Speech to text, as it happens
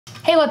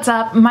Hey, what's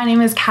up? My name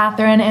is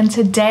Catherine, and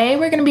today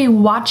we're going to be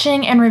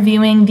watching and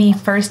reviewing the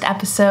first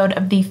episode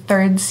of the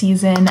third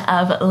season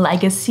of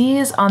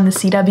Legacies on the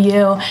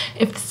CW.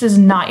 If this is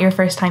not your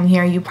first time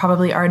here, you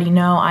probably already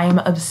know I am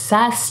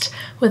obsessed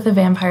with the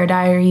Vampire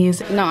Diaries.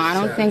 No, I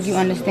don't think you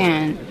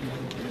understand.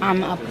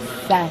 I'm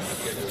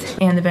obsessed.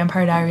 And the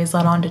Vampire Diaries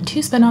led on to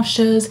two spin-off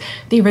shows,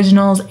 The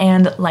Originals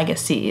and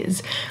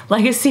Legacies.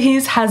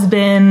 Legacies has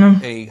been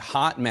a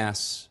hot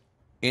mess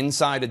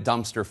inside a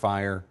dumpster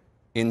fire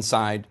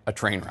inside a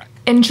train wreck.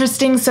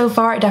 Interesting so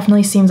far. It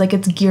definitely seems like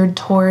it's geared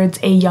towards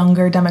a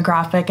younger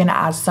demographic, and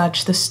as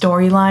such, the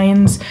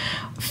storylines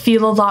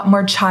feel a lot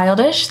more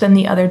childish than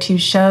the other two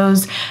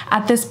shows.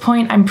 At this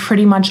point, I'm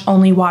pretty much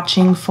only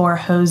watching for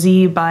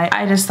Josie, but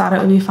I just thought it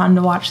would be fun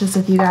to watch this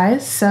with you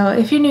guys. So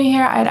if you're new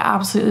here, I'd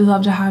absolutely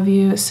love to have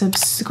you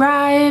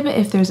subscribe.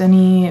 If there's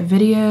any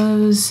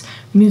videos,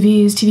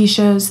 movies, TV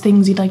shows,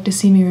 things you'd like to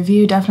see me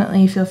review,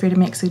 definitely feel free to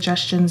make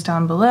suggestions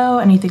down below.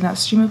 Anything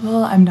that's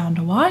streamable, I'm down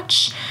to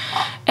watch.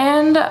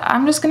 And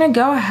I'm just gonna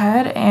go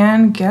ahead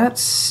and get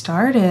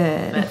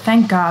started.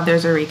 Thank God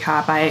there's a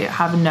recap. I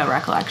have no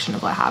recollection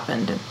of what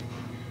happened.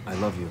 I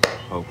love you,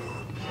 Hope.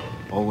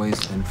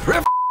 Always and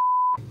forever.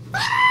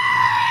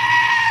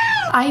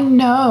 I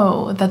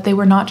know that they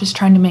were not just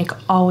trying to make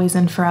Always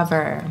and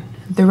Forever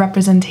the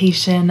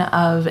representation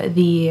of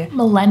the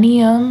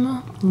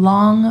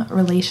millennium-long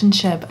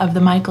relationship of the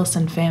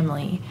Mikaelson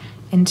family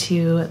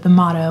into the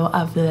motto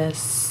of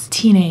this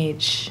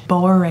teenage,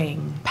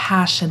 boring,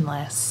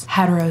 passionless,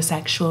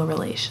 heterosexual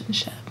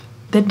relationship.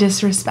 The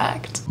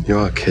disrespect. You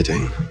are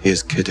kidding. He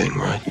is kidding,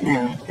 right?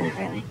 No, not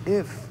really.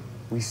 If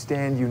we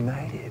stand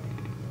united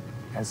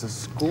as a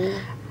school,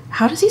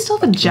 How does he still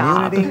have a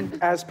job?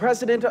 As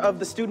president of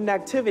the Student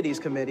Activities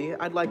Committee,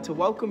 I'd like to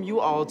welcome you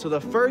all to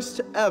the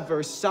first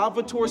ever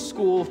Salvatore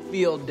School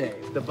Field Day.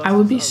 I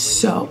would be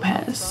so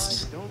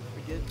pissed.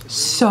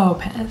 So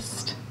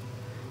pissed.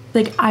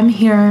 Like, I'm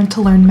here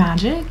to learn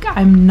magic.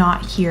 I'm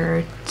not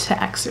here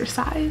to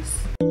exercise.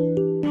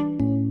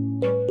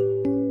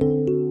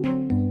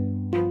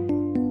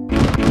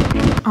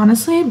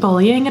 Honestly,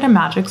 bullying at a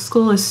magic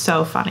school is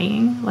so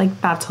funny.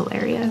 Like, that's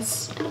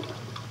hilarious.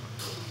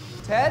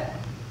 Ted?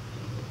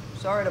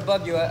 Sorry to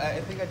bug you. I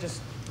think I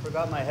just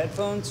forgot my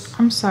headphones.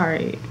 I'm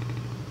sorry.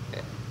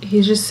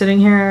 He's just sitting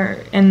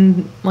here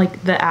in,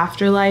 like, the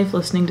afterlife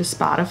listening to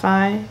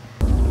Spotify.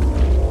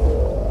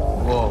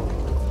 Whoa.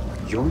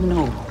 You're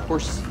no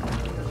horse.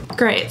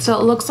 Great, so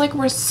it looks like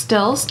we're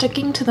still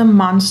sticking to the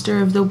Monster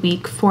of the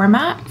Week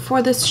format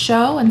for this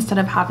show instead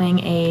of having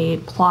a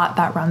plot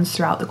that runs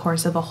throughout the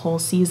course of a whole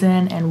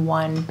season and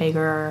one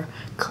bigger,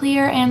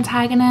 clear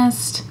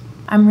antagonist.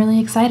 I'm really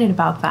excited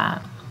about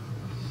that.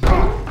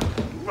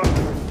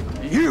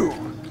 you!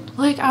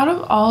 Like, out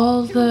of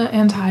all the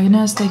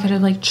antagonists they could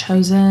have, like,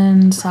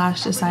 chosen /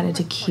 decided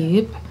to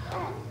keep,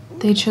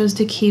 they chose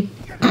to keep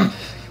the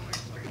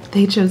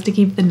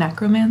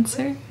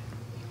necromancer.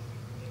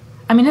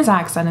 I mean, his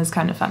accent is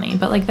kind of funny,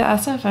 but, like, the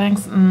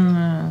SFX,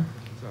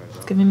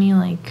 it's giving me,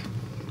 like,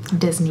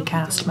 Disney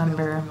cast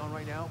member.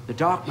 The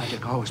dark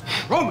magic I was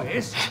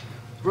promised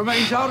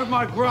remains out of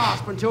my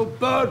grasp until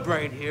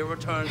Birdbrain here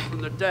returns from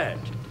the dead.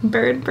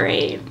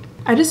 Birdbrain.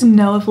 I just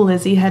know if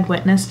Lizzie had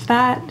witnessed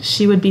that,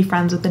 she would be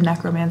friends with the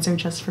necromancer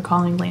just for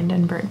calling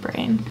Landon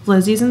Birdbrain.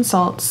 Lizzie's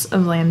insults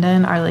of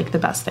Landon are, like, the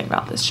best thing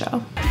about this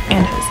show.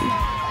 And Josie.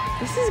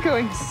 This is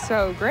going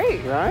so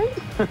great, right?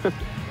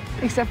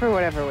 Except for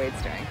whatever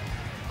Wade's doing.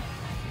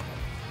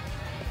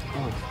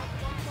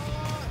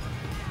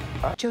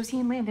 Josie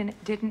and Landon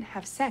didn't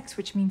have sex,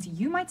 which means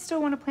you might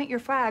still want to plant your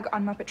flag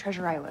on Muppet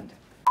Treasure Island.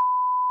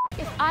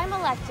 If I'm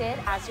elected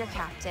as your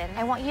captain,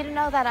 I want you to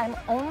know that I'm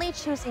only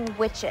choosing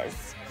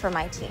witches for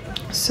my team.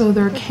 So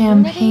they're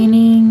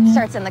campaigning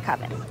starts in the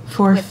coven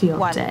for with Field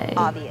one Day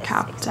obvious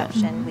captain.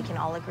 exception we can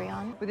all agree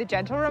on. With a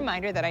gentle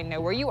reminder that I know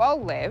where you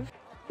all live.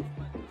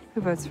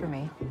 Who votes for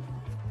me?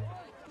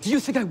 Do you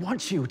think I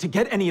want you to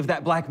get any of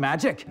that black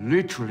magic?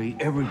 Literally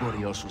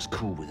everybody else was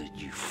cool with it,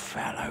 you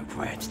fallow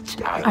rat.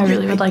 I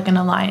really would like an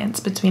alliance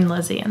between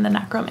Lizzie and the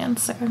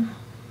necromancer,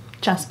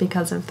 just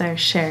because of their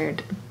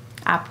shared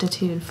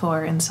aptitude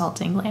for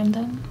insulting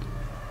Landon.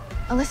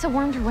 Alyssa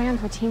wormed her way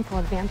onto a team full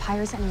of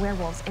vampires and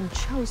werewolves and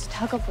chose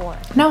tug of war.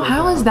 Now,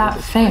 how is that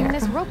fair?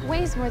 This rope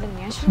weighs more than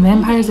me. I shouldn't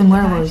Vampires and be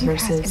werewolves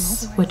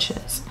versus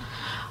witches.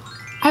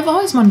 I've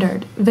always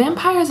wondered,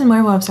 vampires and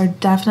werewolves are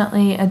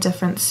definitely a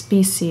different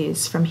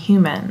species from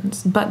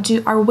humans, but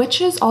are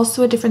witches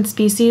also a different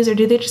species, or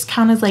do they just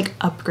count as, like,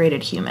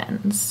 upgraded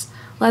humans?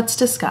 Let's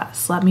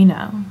discuss. Let me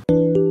know.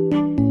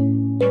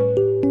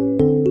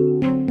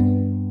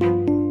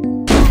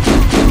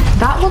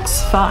 That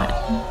looks fun.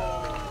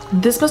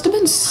 This must have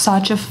been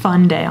such a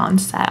fun day on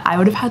set. I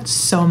would have had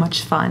so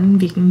much fun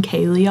being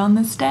Kaylee on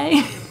this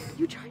day.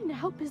 You trying to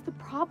help is the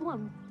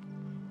problem.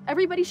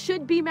 Everybody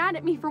should be mad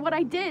at me for what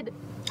I did.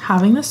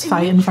 Having this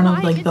fight in front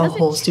of, like, the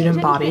whole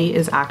student body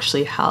is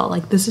actually hell.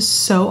 Like, this is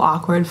so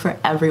awkward for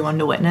everyone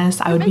to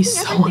witness. I would be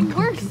so everything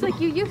worse like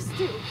you used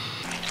to.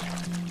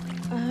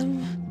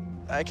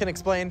 I can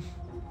explain.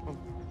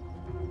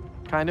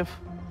 Kind of.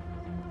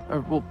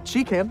 Well,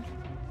 she can.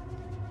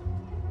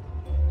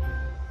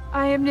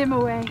 I am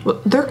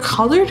Nimue. Their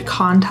colored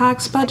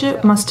contacts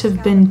budget must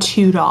have been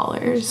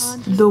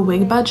 $2. The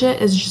wig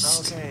budget is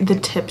just the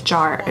tip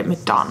jar at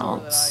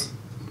McDonald's.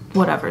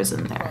 Whatever's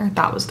in there,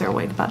 that was their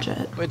wig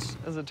budget. Which,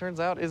 as it turns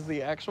out, is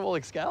the actual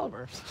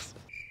Excalibur.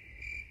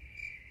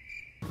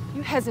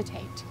 You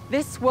hesitate.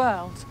 This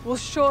world will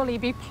surely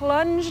be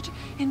plunged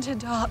into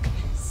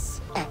darkness.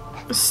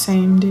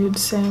 Same, dude,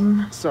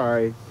 same.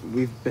 Sorry,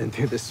 we've been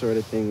through this sort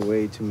of thing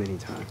way too many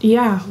times.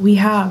 Yeah, we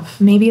have.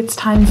 Maybe it's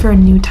time for a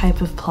new type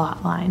of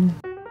plot line.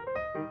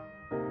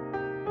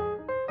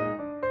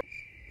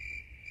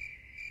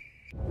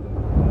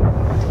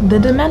 The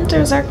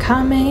Dementors are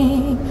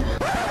coming.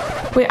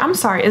 Wait, I'm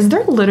sorry, is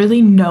there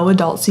literally no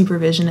adult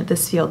supervision at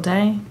this field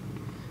day?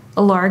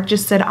 Alaric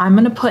just said, I'm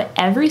gonna put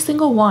every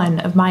single one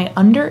of my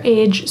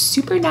underage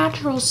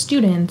supernatural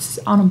students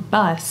on a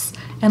bus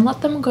and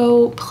let them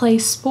go play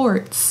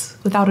sports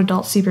without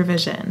adult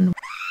supervision.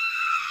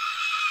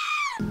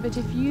 But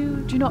if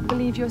you do not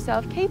believe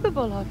yourself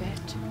capable of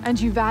it,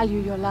 and you value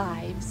your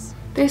lives...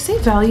 They say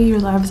value your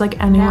lives like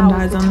anyone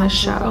dies on this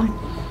show.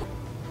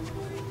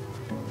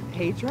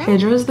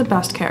 Pedro is the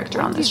best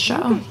character on this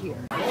show.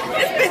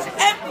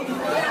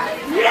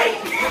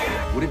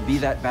 Would it be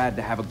that bad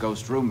to have a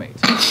ghost roommate?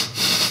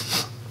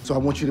 So I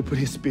want you to put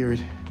his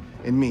spirit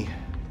in me.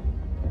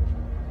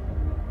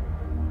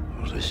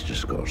 Well, this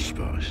just got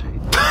spicy.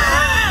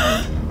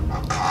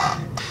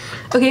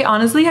 Okay,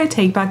 honestly, I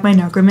take back my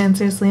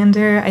necromancer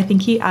slander. I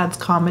think he adds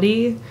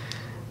comedy.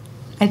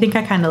 I think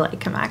I kind of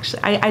like him,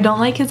 actually. I don't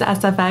like his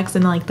SFX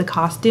and like the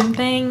costume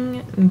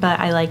thing, but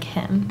I like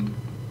him.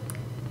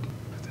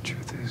 But the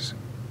truth is,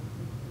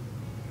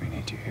 we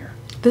need you here.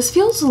 This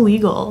feels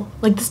illegal.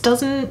 Like, this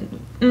doesn't...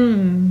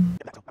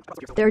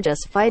 They're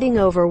just fighting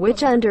over which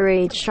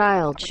underage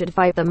child should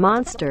fight the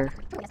monster.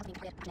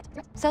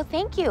 So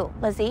thank you,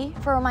 Lizzie,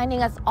 for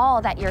reminding us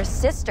all that your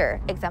sister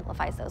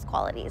exemplifies those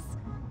qualities.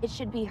 It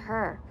should be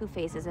her who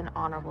faces an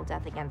honorable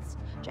death against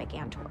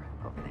Gigantor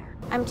over there.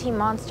 I'm Team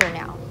Monster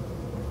now.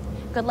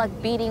 Good luck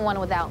beating one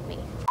without me.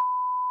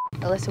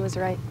 Alyssa was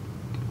right.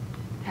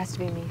 It has to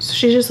be me. So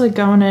she's just like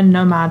going in,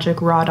 no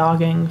magic, raw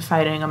dogging,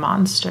 fighting a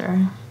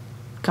monster.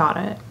 Got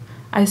it.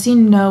 I see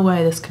no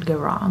way this could go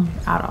wrong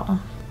at all.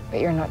 But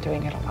you're not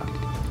doing it alone.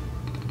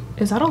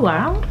 Is that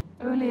allowed?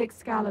 Only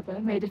Excalibur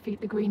may defeat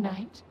the Green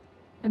Knight,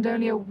 and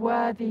only a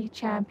worthy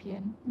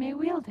champion may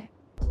wield it.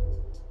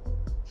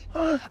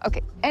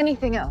 Okay,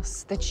 anything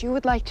else that you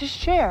would like to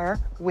share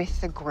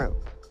with the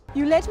group?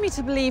 You led me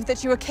to believe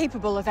that you were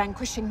capable of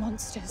vanquishing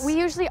monsters. We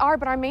usually are,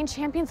 but our main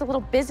champion's a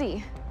little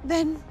busy.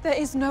 Then there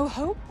is no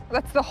hope?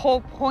 That's the whole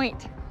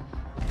point.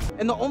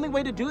 And the only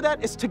way to do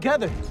that is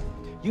together,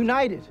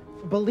 united.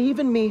 Believe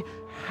in me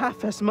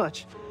half as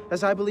much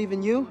as I believe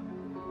in you,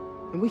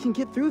 and we can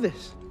get through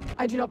this.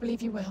 I do not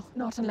believe you will,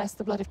 not unless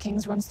the blood of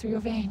kings runs through your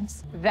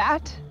veins.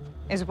 That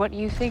is what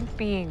you think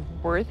being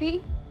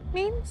worthy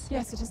means?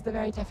 Yes, it is the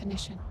very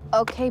definition.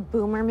 Okay,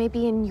 Boomer,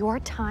 maybe in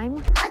your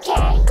time.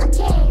 Okay,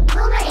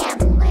 Boomer and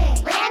Boomer.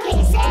 Whatever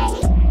you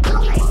say,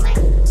 Boomer.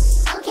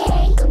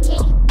 Okay,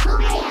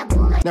 Boomer and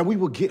Boomer. Now we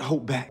will get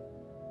Hope back.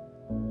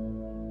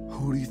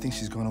 Who do you think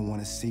she's gonna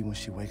want to see when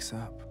she wakes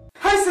up?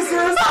 Hi,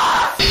 sisters!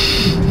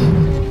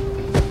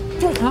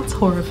 That's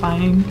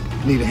horrifying.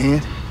 Need a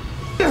hand?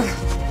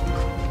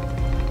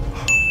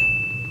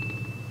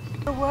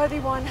 The worthy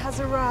one has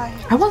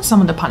arrived. I want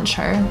someone to punch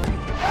her.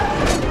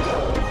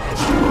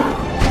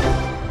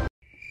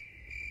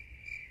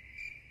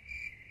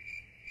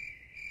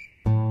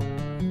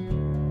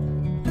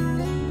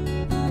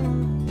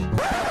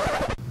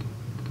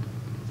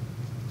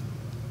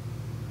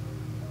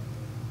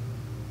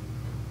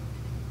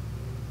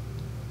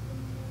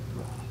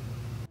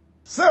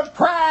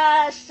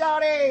 Surprise,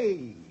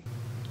 shawty!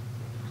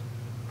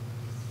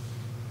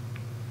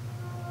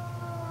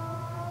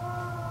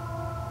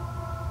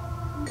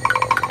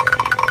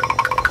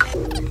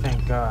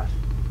 Thank God.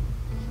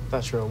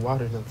 Thought you were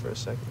water them for a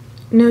second.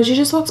 No, she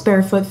just walks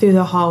barefoot through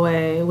the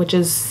hallway, which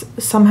is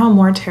somehow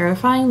more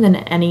terrifying than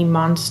any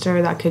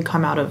monster that could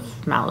come out of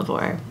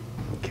Malivore.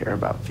 I care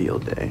about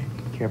field day.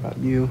 I care about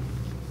you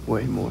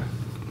way more.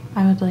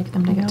 I would like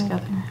them to get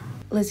together.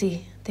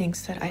 Lizzie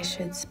thinks that I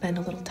should spend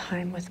a little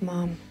time with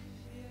Mom.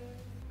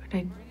 But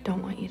I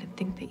don't want you to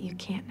think that you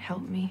can't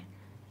help me.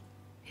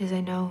 Because I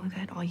know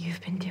that all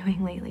you've been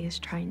doing lately is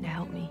trying to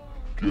help me.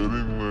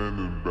 Getting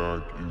Landon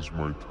back is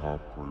my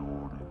top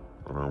priority,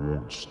 and I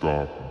won't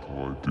stop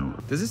until I do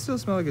it. Does it still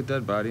smell like a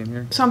dead body in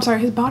here? So I'm sorry,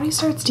 his body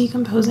starts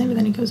decomposing, but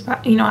then he goes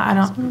back. You know, I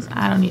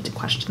don't need to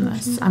question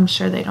this. I'm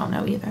sure they don't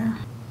know either.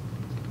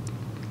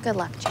 Good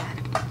luck, Chad.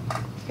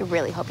 I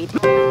really hope you do.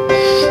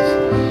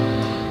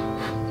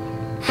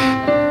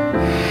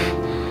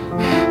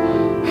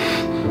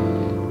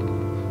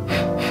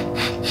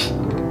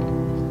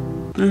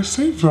 They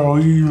say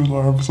value your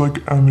lives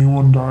like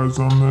anyone dies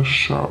on this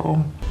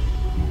show.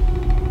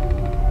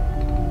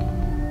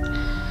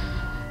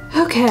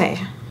 Okay,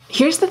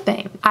 here's the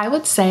thing. I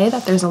would say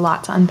that there's a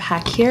lot to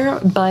unpack here,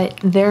 but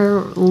there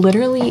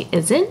literally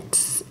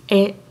isn't.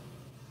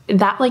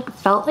 that like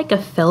felt like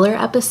a filler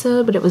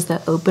episode, but it was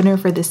the opener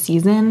for the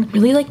season.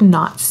 Really like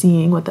not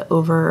seeing what the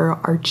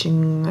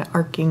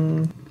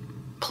arcing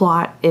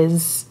plot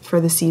is for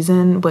the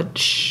season,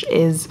 which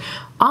is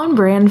on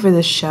brand for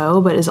the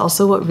show, but is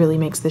also what really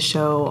makes the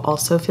show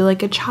also feel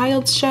like a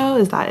child's show,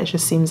 is that it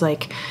just seems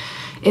like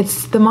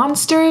it's the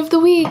monster of the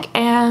week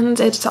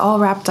and it's all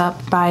wrapped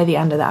up by the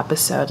end of the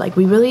episode. Like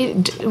we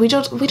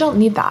don't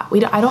need that.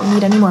 I don't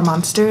need any more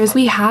monsters.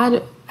 We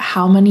had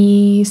how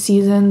many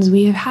seasons?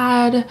 We have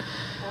had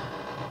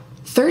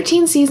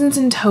 13 seasons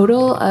in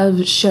total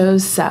of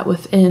shows set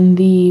within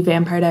the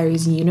Vampire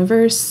Diaries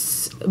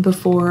universe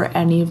before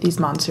any of these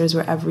monsters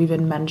were ever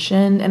even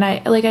mentioned.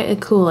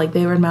 And cool, like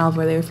they were in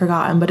Malivore, they were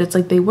forgotten, but it's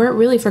like they weren't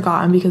really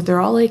forgotten because they're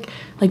all like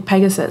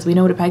Pegasus. We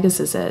know what a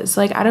Pegasus is.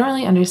 Like I don't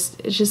really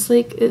understand. It's just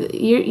like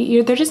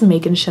they're just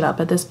making shit up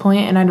at this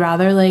point, and I'd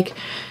rather like,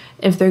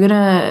 if they're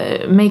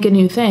gonna make a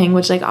new thing,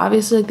 which like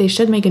obviously like they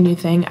should make a new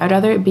thing, I'd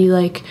rather it be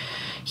like,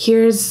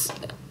 here's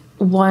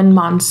one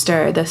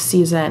monster this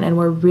season and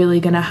we're really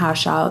gonna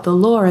hash out the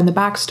lore and the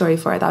backstory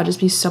for it. That would just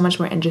be so much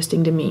more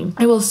interesting to me.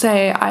 I will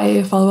say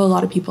I follow a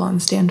lot of people on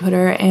Stan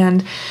Twitter,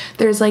 and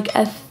there's like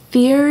a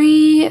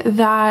theory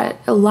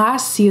that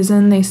last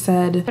season they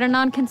said but a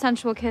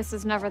non-consensual kiss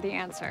is never the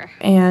answer,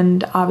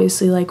 and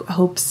obviously like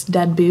Hope's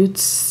dead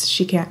boots,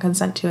 she can't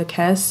consent to a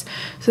kiss.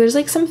 So there's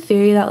like some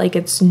theory that like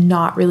it's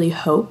not really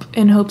Hope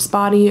in Hope's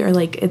body, or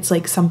like it's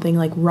like something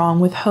like wrong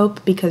with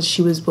Hope because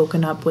she was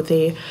woken up with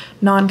a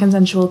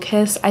non-consensual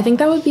kiss. I think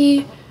that would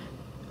be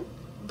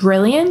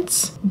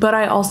brilliant, but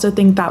I also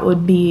think that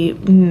would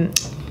be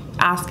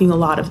asking a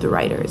lot of the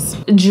writers.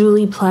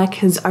 Julie Plec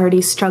has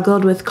already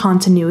struggled with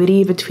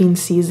continuity between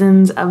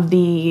seasons of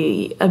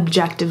the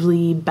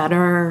objectively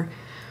better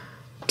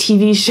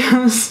TV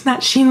shows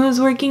that she was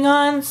working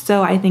on,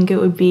 so I think it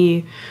would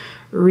be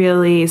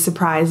really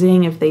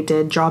surprising if they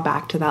did draw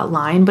back to that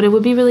line, but it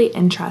would be really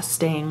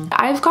interesting.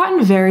 I've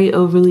gotten very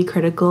overly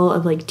critical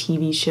of like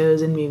TV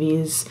shows and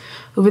movies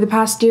over the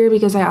past year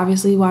because I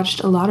obviously watched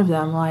a lot of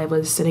them while I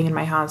was sitting in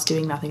my house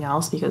doing nothing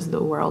else because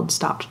the world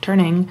stopped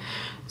turning.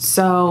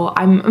 So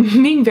I'm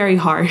being very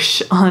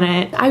harsh on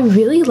it. I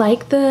really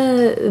like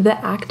the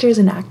actors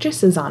and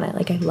actresses on it.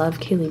 Like I love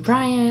Kaylee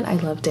Bryant, I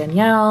love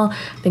Danielle,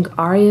 I think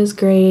Aria's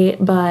great,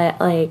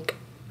 but like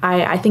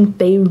I think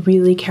they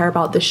really care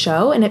about the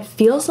show, and it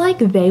feels like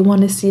they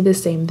want to see the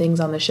same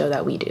things on the show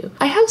that we do.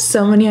 I have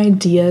so many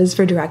ideas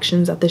for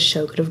directions that the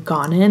show could have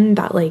gone in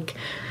that like,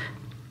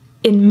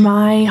 in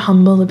my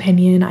humble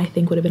opinion, I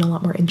think would have been a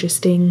lot more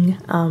interesting.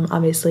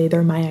 Obviously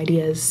they're my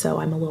ideas, so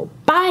I'm a little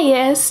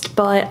biased,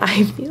 but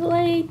I feel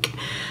like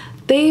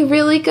they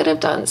really could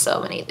have done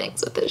so many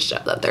things with this show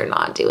that they're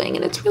not doing,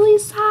 and it's really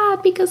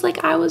sad because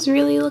like I was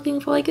really looking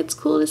for, like, it's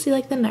cool to see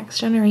like the next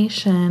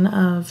generation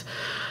of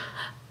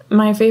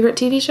my favorite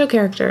TV show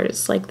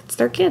characters, like it's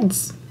their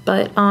kids.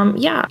 But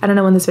yeah, I don't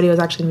know when this video is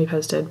actually gonna be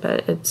posted,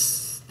 but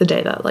it's the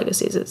day that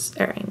Legacies is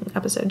airing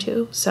episode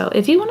 2. So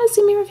if you want to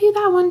see me review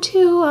that one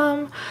too,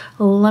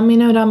 let me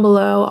know down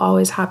below.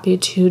 Always happy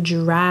to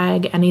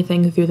drag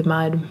anything through the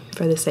mud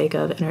for the sake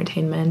of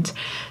entertainment.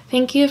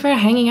 Thank you for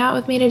hanging out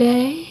with me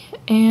today,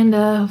 and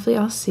hopefully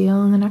I'll see you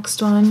in the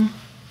next one.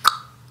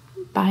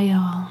 Bye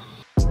y'all.